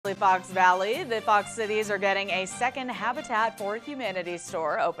mostly Fox Valley, the Fox cities are getting a second Habitat for Humanity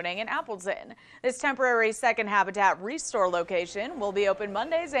store opening in Appleton. This temporary second Habitat ReStore location will be open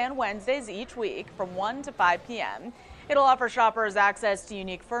Mondays and Wednesdays each week from 1 to 5 p.m. It'll offer shoppers access to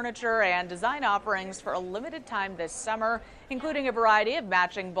unique furniture and design offerings for a limited time this summer, including a variety of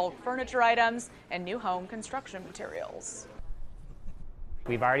matching bulk furniture items and new home construction materials.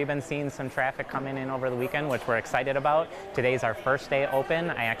 We've already been seeing some traffic coming in over the weekend, which we're excited about. Today's our first day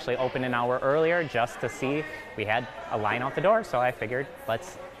open. I actually opened an hour earlier just to see. We had a line out the door, so I figured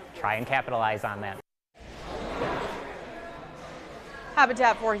let's try and capitalize on that.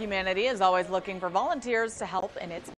 Habitat for Humanity is always looking for volunteers to help in its